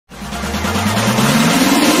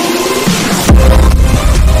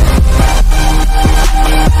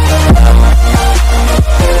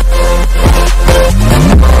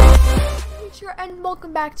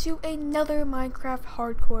back to another Minecraft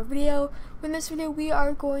hardcore video. In this video we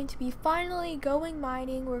are going to be finally going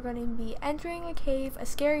mining. We're going to be entering a cave, a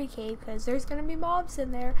scary cave, because there's going to be mobs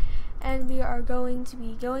in there, and we are going to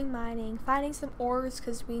be going mining, finding some ores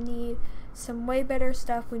because we need some way better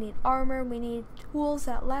stuff. We need armor, we need tools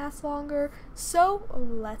that last longer, so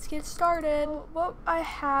let's get started. What I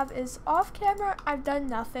have is off camera. I've done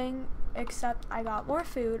nothing except I got more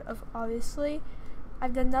food, obviously.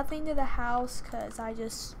 I've done nothing to the house because I've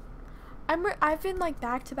been like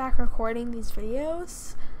back-to-back recording these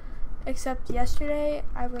videos, except yesterday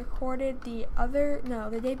I recorded the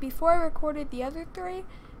day before I recorded the other three,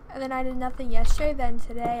 and then I did nothing yesterday. Then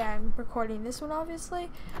today I'm recording this one, obviously,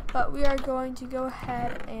 but we are going to go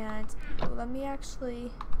ahead and let me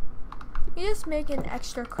just make an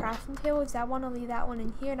extra crafting table because I want to leave that one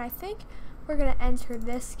in here, and I think we're gonna enter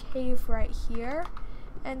this cave right here.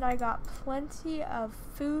 And I got plenty of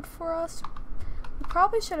food for us. We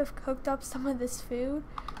probably should have cooked up some of this food,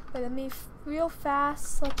 but let me real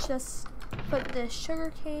fast. Let's just put this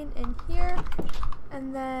sugar cane in here,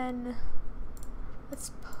 and then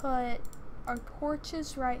let's put our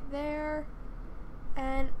torches right there,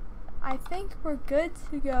 and I think we're good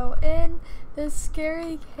to go in this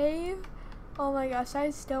scary cave. Oh my gosh, I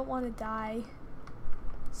just don't want to die.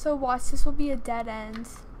 So watch, this will be a dead end.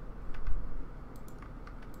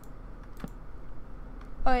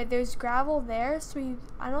 Okay, there's gravel there, so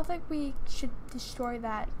I don't think we should destroy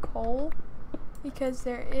that coal, because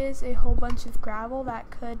there is a whole bunch of gravel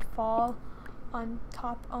that could fall on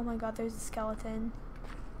top. Oh my god, there's a skeleton.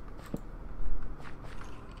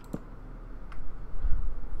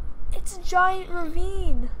 It's a giant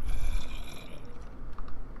ravine.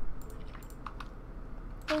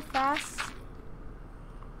 Go fast.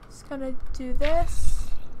 Just gonna do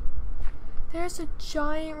this. There's a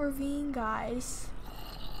giant ravine, guys.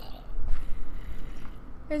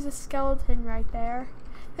 There's a skeleton right there.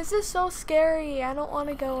 This is so scary. I don't want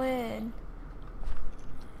to go in.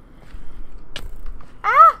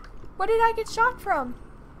 Ah! Where did I get shot from?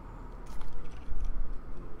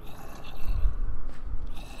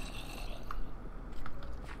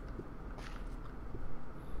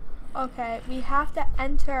 Okay, we have to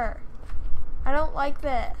enter. I don't like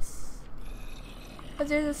this. Because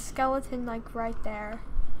there's a skeleton like right there.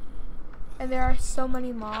 And there are so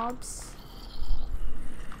many mobs.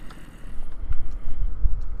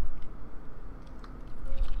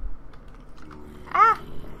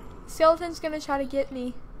 Skeleton's gonna try to get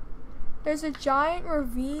me. There's a giant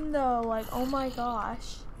ravine though, like, oh my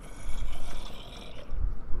gosh.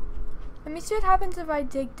 Let me see what happens if I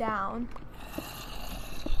dig down.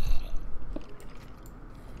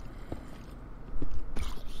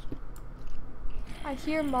 I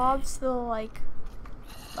hear mobs to the like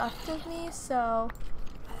left of me, so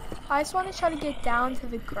I just want to try to get down to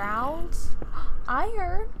the ground.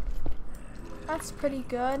 Iron. That's pretty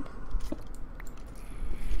good.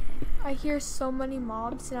 I hear so many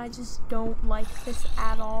mobs and I just don't like this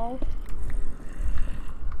at all.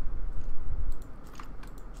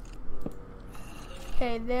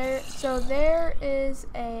 Okay, there is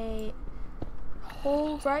a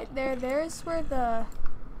hole right there. There's where the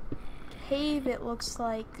cave, it looks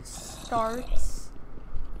like, starts.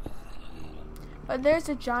 But there's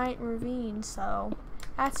a giant ravine, so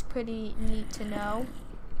that's pretty neat to know.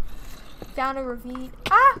 Down a ravine.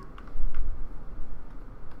 Ah!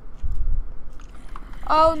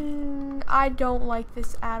 Oh, I don't like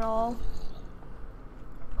this at all.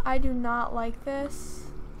 I do not like this.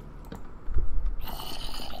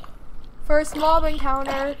 First mob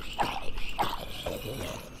encounter.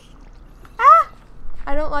 Ah!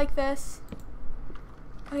 I don't like this.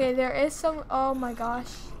 Okay, there is some, oh my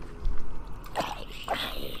gosh.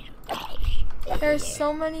 There's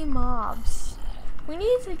so many mobs. We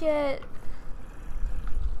need to get...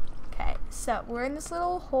 Okay, so we're in this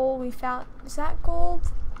little hole. We found, is that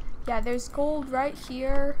gold? Yeah, there's gold right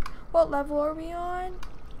here. What level are we on?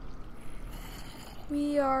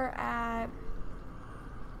 We are at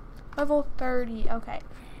level 30. Okay.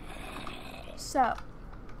 So,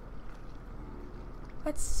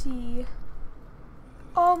 let's see.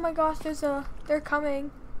 Oh my gosh, they're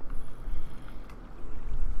coming.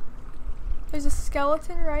 There's a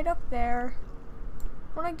skeleton right up there.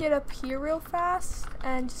 I want to get up here real fast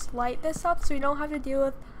and just light this up so we don't have to deal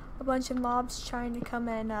with a bunch of mobs trying to come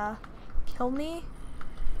and kill me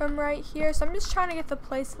from right here. So I'm just trying to get the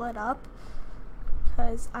place lit up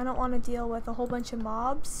because I don't want to deal with a whole bunch of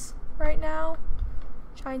mobs right now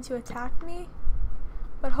trying to attack me.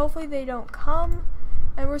 But hopefully they don't come.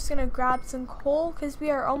 And we're just gonna grab some coal because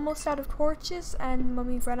we are almost out of torches, and when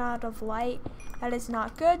we run out of light, that is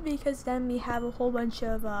not good because then we have a whole bunch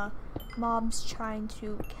of mobs trying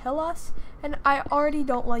to kill us. And I already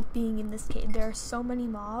don't like being in this cave. There are so many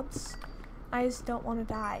mobs. I just don't want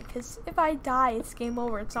to die because if I die, it's game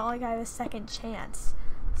over. It's not like I have a second chance.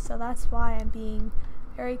 So that's why I'm being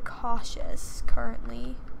very cautious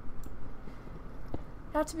currently.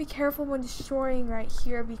 Not to be careful when destroying right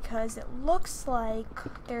here because it looks like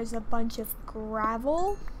there's a bunch of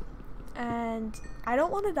gravel and I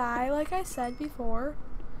don't want to die like I said before,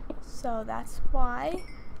 so that's why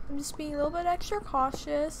I'm just being a little bit extra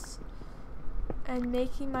cautious and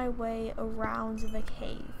making my way around the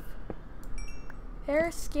cave.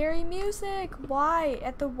 There's scary music. Why?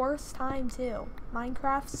 At the worst time too.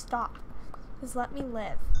 Minecraft, stop. Just let me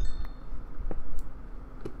live.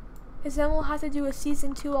 Because then we'll have to do a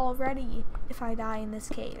season 2 already if I die in this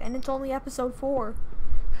cave. And it's only episode 4.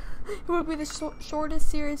 It would be the shortest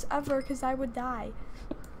series ever because I would die.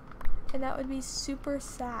 And that would be super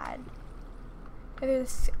sad.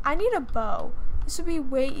 I need a bow. This would be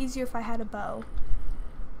way easier if I had a bow.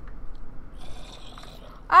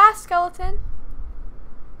 Ah, skeleton.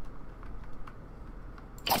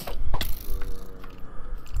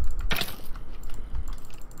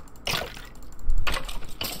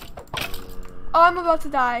 Oh, I'm about to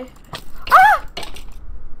die. Ah!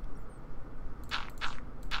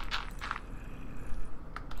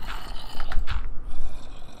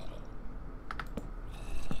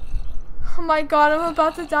 Oh my god, I'm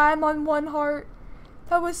about to die. I'm on 1 heart.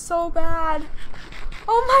 That was so bad.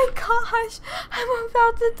 Oh my gosh, I'm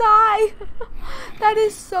about to die. That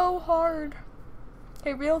is so hard.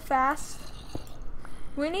 Okay, real fast.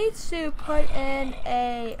 We need to put in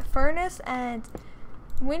a furnace and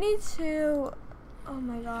we need to, oh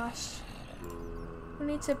my gosh, we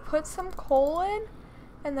need to put some coal in,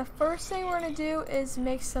 and the first thing we're going to do is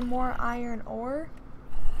make some more iron ore,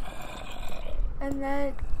 and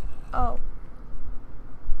then, oh,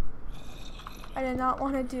 I did not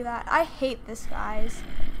want to do that. I hate this, guys.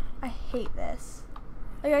 I hate this.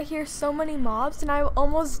 Like, I hear so many mobs, and I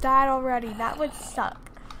almost died already. That would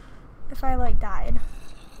suck if I, like, died.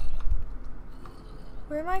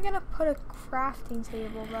 Where am I going to put a crafting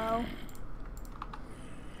table, though?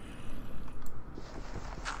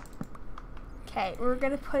 Okay, we're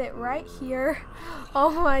gonna put it right here.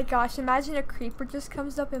 Oh my gosh, imagine a creeper just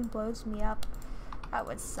comes up and blows me up. That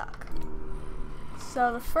would suck.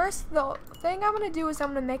 So the thing I'm gonna do is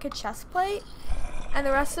I'm gonna make a chest plate, and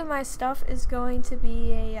the rest of my stuff is going to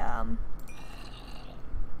be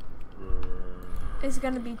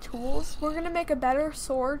tools. We're gonna make a better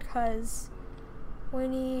sword because we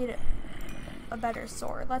need a better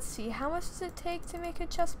sword. Let's see, how much does it take to make a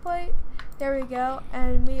chest plate? There we go,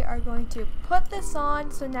 and we are going to put this on.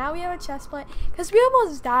 So now we have a chest plate because we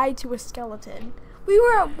almost died to a skeleton. We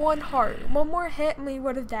were at 1 heart. One more hit and we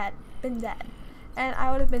would have been dead. And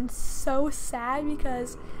I would have been so sad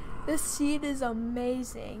because this seed is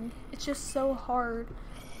amazing. It's just so hard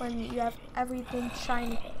when you have everything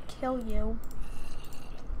trying to kill you.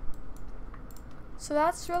 So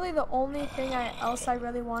that's really the only thing else I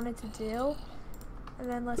really wanted to do. And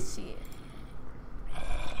then let's see.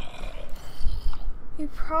 We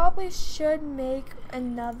probably should make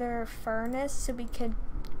another furnace so we could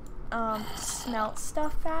smelt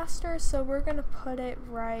stuff faster. So we're gonna put it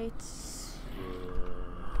right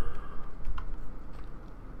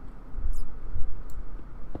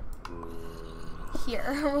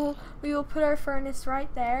here. We will put our furnace right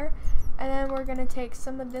there, and then we're gonna take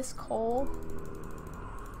some of this coal.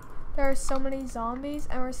 There are so many zombies,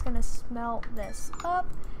 and we're just gonna smelt this up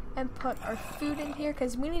and put our food in here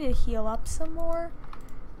because we need to heal up some more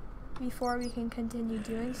before we can continue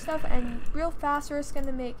doing stuff. And real fast, we're just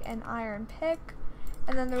gonna make an iron pick,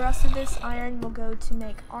 and then the rest of this iron will go to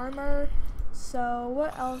make armor. So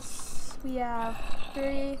what else? We have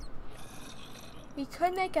 3. We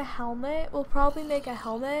could make a helmet. We'll probably make a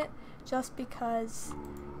helmet just because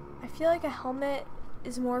I feel like a helmet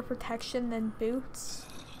is more protection than boots.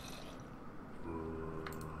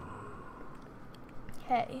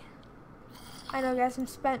 Okay. I know, guys, I've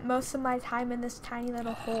spent most of my time in this tiny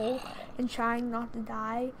little hole and trying not to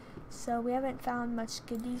die, so we haven't found much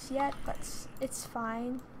goodies yet, but it's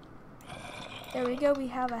fine. There we go, we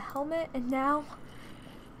have a helmet, and now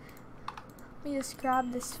we just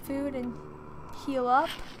grab this food and heal up.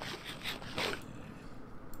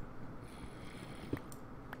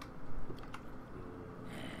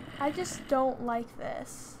 I just don't like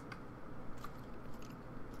this.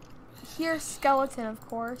 Here's skeleton, of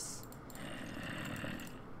course.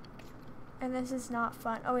 And this is not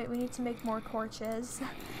fun. Oh wait, we need to make more torches.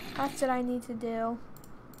 That's what I need to do.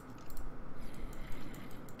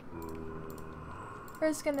 We're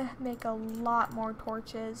just gonna make a lot more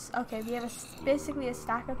torches. Okay, we have basically a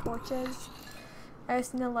stack of torches. I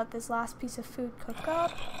just need to let this last piece of food cook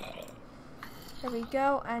up. There we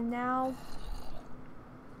go, and now...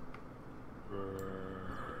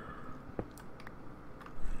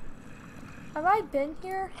 Have I been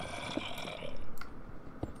here?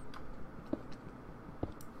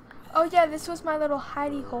 Oh yeah, this was my little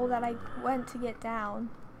hidey hole that I went to get down.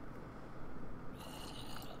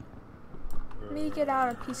 Let me get out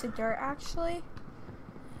a piece of dirt actually.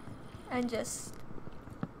 And just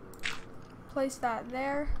place that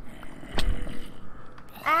there.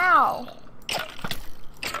 Ow!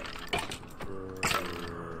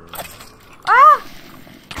 Ah!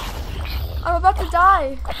 I'm about to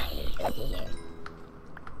die.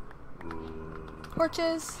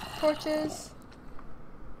 Torches, torches.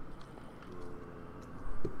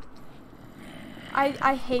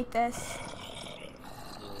 I hate this.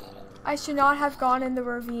 I should not have gone in the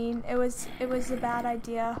ravine. It was a bad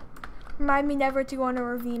idea. Remind me never to go in a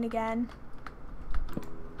ravine again.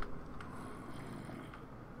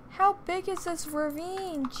 How big is this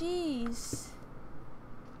ravine? Jeez.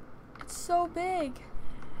 It's so big.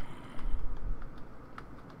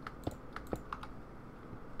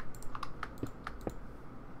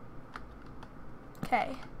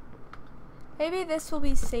 Okay. Maybe this will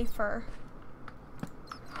be safer.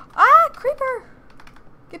 Ah, creeper!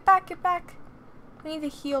 Get back, get back. We need to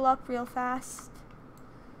heal up real fast.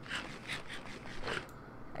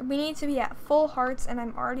 We need to be at full hearts and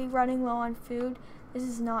I'm already running low on food. This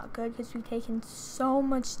is not good because we've taken so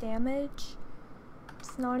much damage.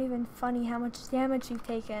 It's not even funny how much damage we've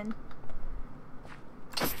taken.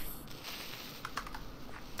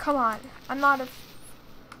 Come on, I'm not a...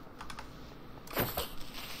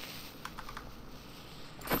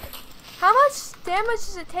 How much damage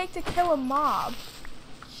does it take to kill a mob?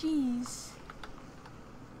 Jeez.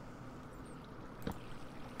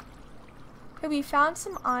 Okay, we found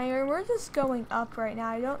some iron. We're just going up right now.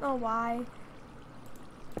 I don't know why.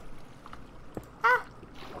 Ah!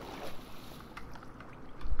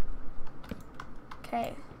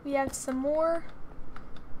 Okay, we have some more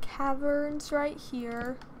caverns right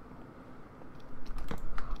here.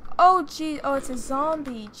 Oh, geez. Oh, it's a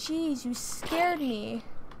zombie. Jeez, you scared me.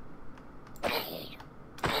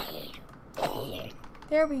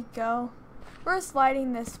 There we go. We're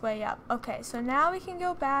sliding this way up. Okay, so now we can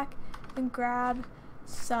go back and grab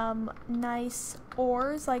some nice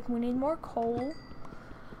ores. Like, we need more coal.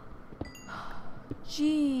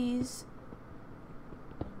 Jeez.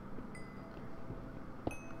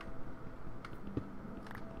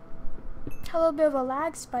 A little bit of a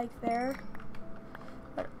lag spike there.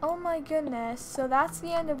 But oh my goodness. So that's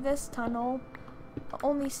the end of this tunnel. The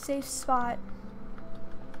only safe spot.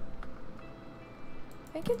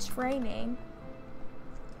 I think it's raining.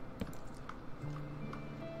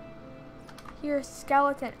 Here,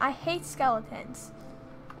 skeleton. I hate skeletons.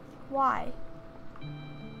 Why?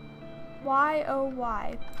 Why, oh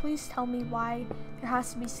why? Please tell me why there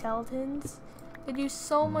has to be skeletons. They do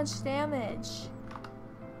so much damage.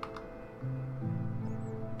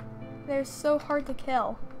 They're so hard to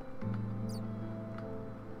kill.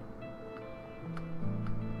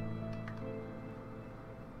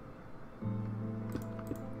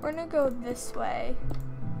 We're gonna go this way.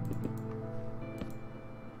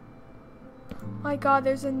 My god,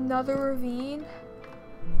 there's another ravine.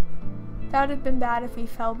 That would have been bad if we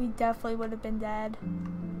fell. We definitely would have been dead.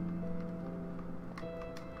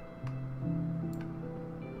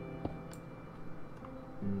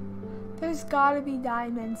 There's gotta be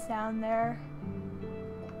diamonds down there.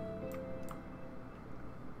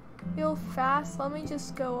 Real fast, let me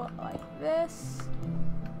just go like this.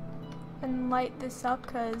 And light this up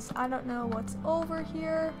because I don't know what's over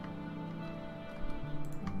here.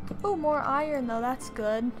 Oh, more iron though, that's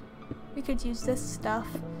good. We could use this stuff.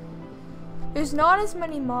 There's not as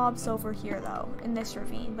many mobs over here though in this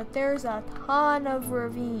ravine, but there's a ton of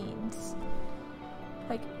ravines.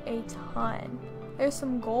 Like a ton. There's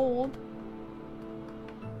some gold.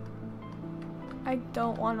 I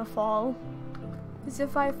don't want to fall. Because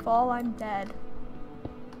if I fall, I'm dead.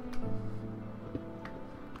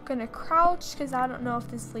 Gonna crouch because I don't know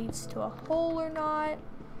if this leads to a hole or not.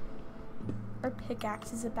 Our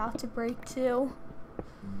pickaxe is about to break too.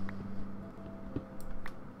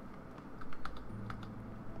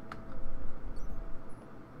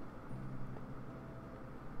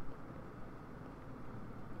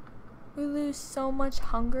 We lose so much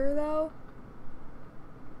hunger though.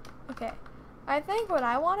 Okay, I think what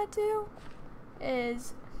I want to do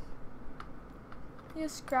is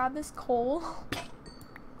just grab this coal.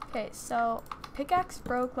 Okay, so pickaxe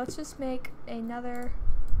broke. Let's just make another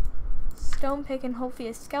stone pick and hopefully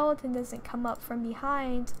a skeleton doesn't come up from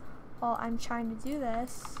behind while I'm trying to do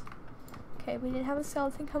this. Okay, we didn't have a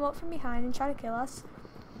skeleton come up from behind and try to kill us.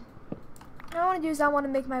 What I want to do is I want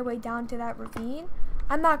to make my way down to that ravine.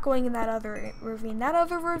 I'm not going in that other ravine. That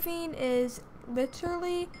other ravine is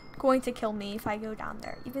literally going to kill me if I go down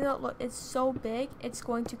there. Even though it's so big, it's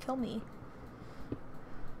going to kill me.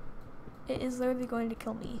 It is literally going to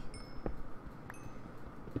kill me.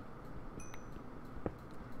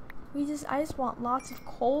 I just want lots of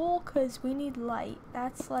coal because we need light.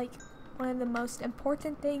 That's like one of the most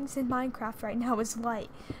important things in Minecraft right now is light.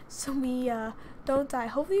 So we don't die.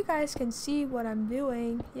 Hopefully you guys can see what I'm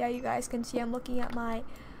doing. Yeah, you guys can see I'm looking at my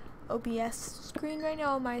OBS screen right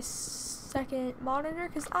now on my second monitor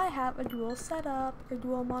because I have a dual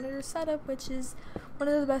monitor setup, which is one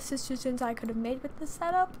of the best decisions I could have made with this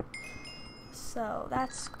setup. So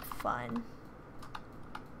that's fun.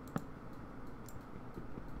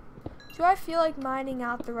 Do I feel like mining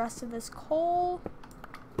out the rest of this coal?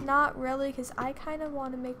 Not really, because I kind of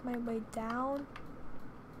want to make my way down.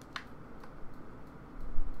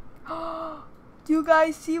 Do you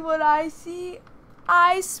guys see what I see?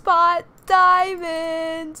 I spot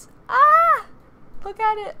diamonds! Ah! Look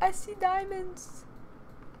at it, I see diamonds.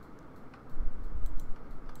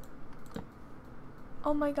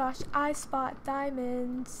 Oh my gosh, I spot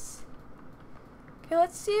diamonds. Okay,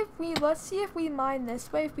 let's see if we mine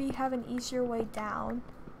this way, if we have an easier way down.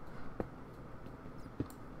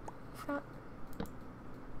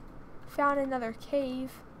 Found another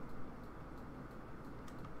cave.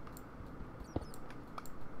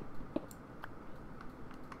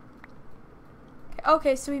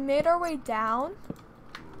 Okay, so we made our way down.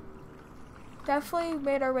 Definitely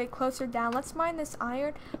made our way closer down. Let's mine this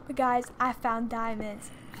iron. But guys, I found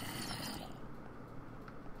diamonds.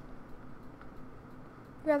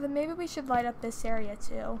 Rather, maybe we should light up this area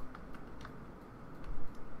too.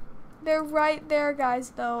 They're right there,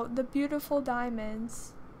 guys, though. The beautiful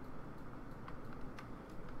diamonds.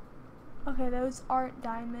 Okay, those aren't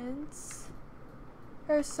diamonds.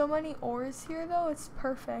 There's so many ores here, though. It's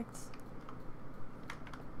perfect.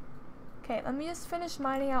 Okay, let me just finish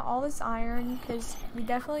mining out all this iron because we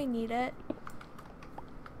definitely need it.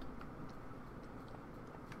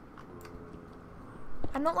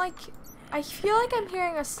 I feel like I'm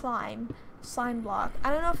hearing a slime block.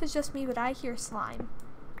 I don't know if it's just me, but I hear slime.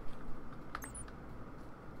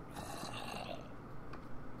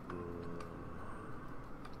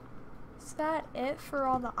 Is that it for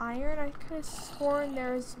all the iron? I could have sworn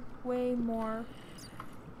there's way more.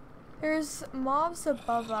 There's mobs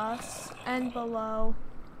above us and below.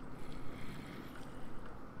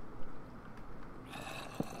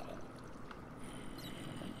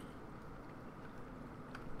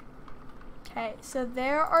 Okay, so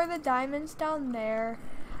there are the diamonds down there.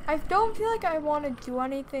 I don't feel like I want to do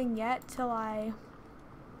anything yet but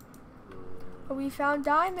we found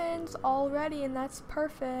diamonds already, and that's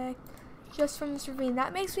perfect. Just from this ravine.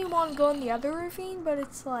 That makes me want to go in the other ravine, but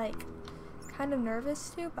it's like kind of nervous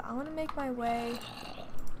too. But I want to make my way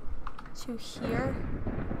to here.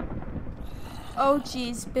 Oh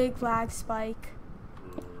geez, big lag spike.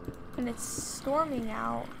 And it's storming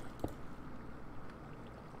out.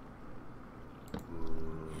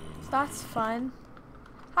 So that's fun.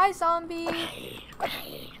 Hi, zombie.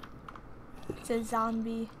 It's a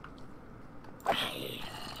zombie.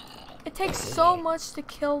 It takes so much to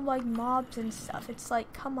kill like mobs and stuff. It's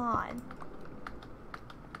like, come on.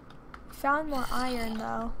 Found more iron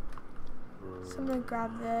though. So I'm gonna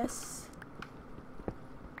grab this.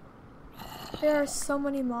 There are so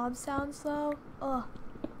many mob sounds though. Ugh.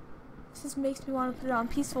 This just makes me want to put it on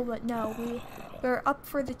peaceful, but no, we're up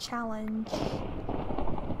for the challenge.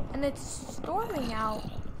 And it's storming out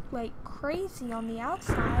like crazy on the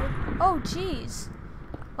outside. Oh jeez.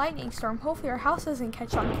 Lightning storm. Hopefully our house doesn't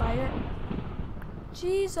catch on fire.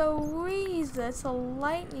 Jeez Louise, that's a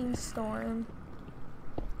lightning storm.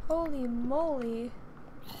 Holy moly.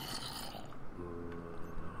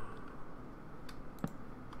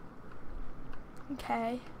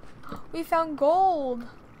 Okay. We found gold.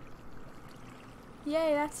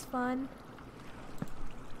 Yay, that's fun.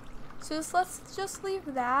 So let's just leave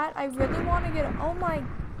that. I really want to get, oh my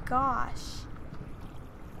gosh.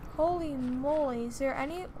 Holy moly, is there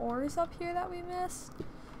any ores up here that we missed?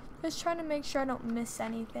 Just trying to make sure I don't miss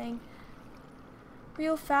anything.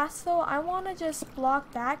 Real fast though, I want to just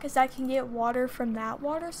block that because I can get water from that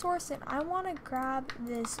water source, and I want to grab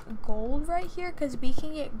this gold right here because we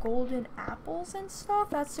can get golden apples and stuff.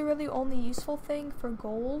 That's the really only useful thing for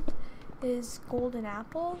gold is golden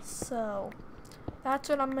apples, so that's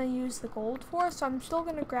what I'm going to use the gold for. So I'm still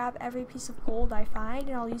going to grab every piece of gold I find,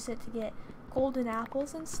 and I'll use it to get golden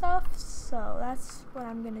apples and stuff. So that's what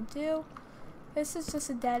I'm going to do. This is just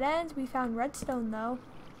a dead end. We found redstone though,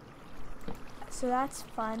 so that's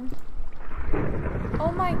fun.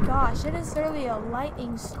 Oh my gosh, it is literally a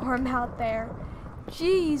lightning storm out there.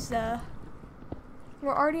 Jeez.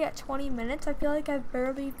 We're already at 20 minutes. I feel like I've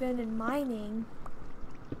barely been in mining.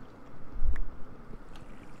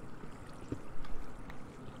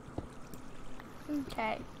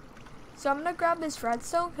 Okay. So I'm gonna grab this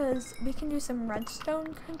redstone because we can do some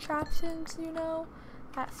redstone contraptions, you know.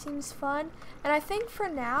 That seems fun. And I think for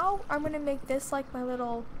now, I'm gonna make this like my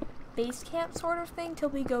little base camp sort of thing till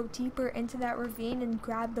we go deeper into that ravine and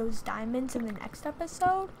grab those diamonds in the next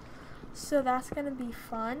episode. So that's gonna be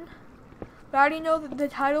fun. But I already know that the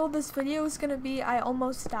title of this video is gonna be I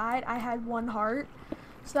Almost Died, I Had One Heart.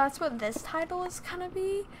 So that's what this title is gonna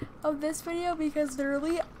be of this video, because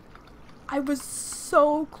literally I was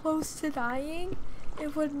so close to dying.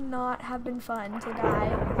 It would not have been fun to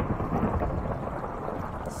die.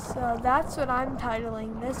 So that's what I'm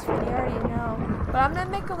titling this video, I already know. But I'm gonna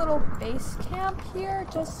make a little base camp here,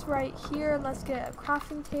 just right here, and let's get a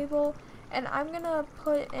crafting table. And I'm gonna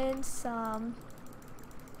put in some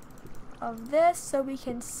of this so we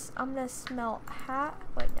can, I'm gonna smelt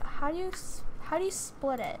wait, no, how do you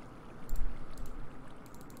split it?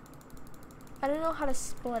 I don't know how to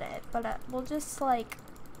split it, but we'll just like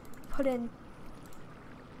put in,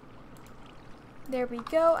 there we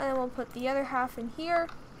go, and then we'll put the other half in here.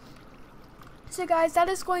 So guys, that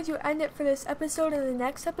is going to end it for this episode. In the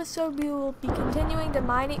next episode, we will be continuing the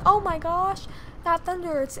mining. Oh my gosh, that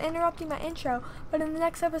thunder, it's interrupting my intro. But in the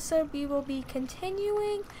next episode, we will be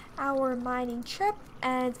continuing our mining trip,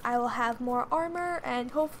 and I will have more armor,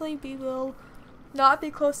 and hopefully we will not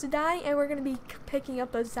be close to dying, and we're going to be picking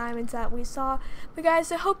up those diamonds that we saw. But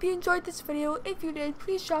guys, I hope you enjoyed this video. If you did,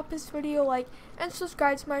 please drop this video a like and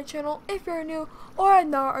subscribe to my channel if you're new or are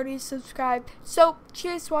not already subscribed. So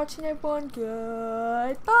cheers to watching, everyone.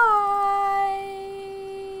 Goodbye.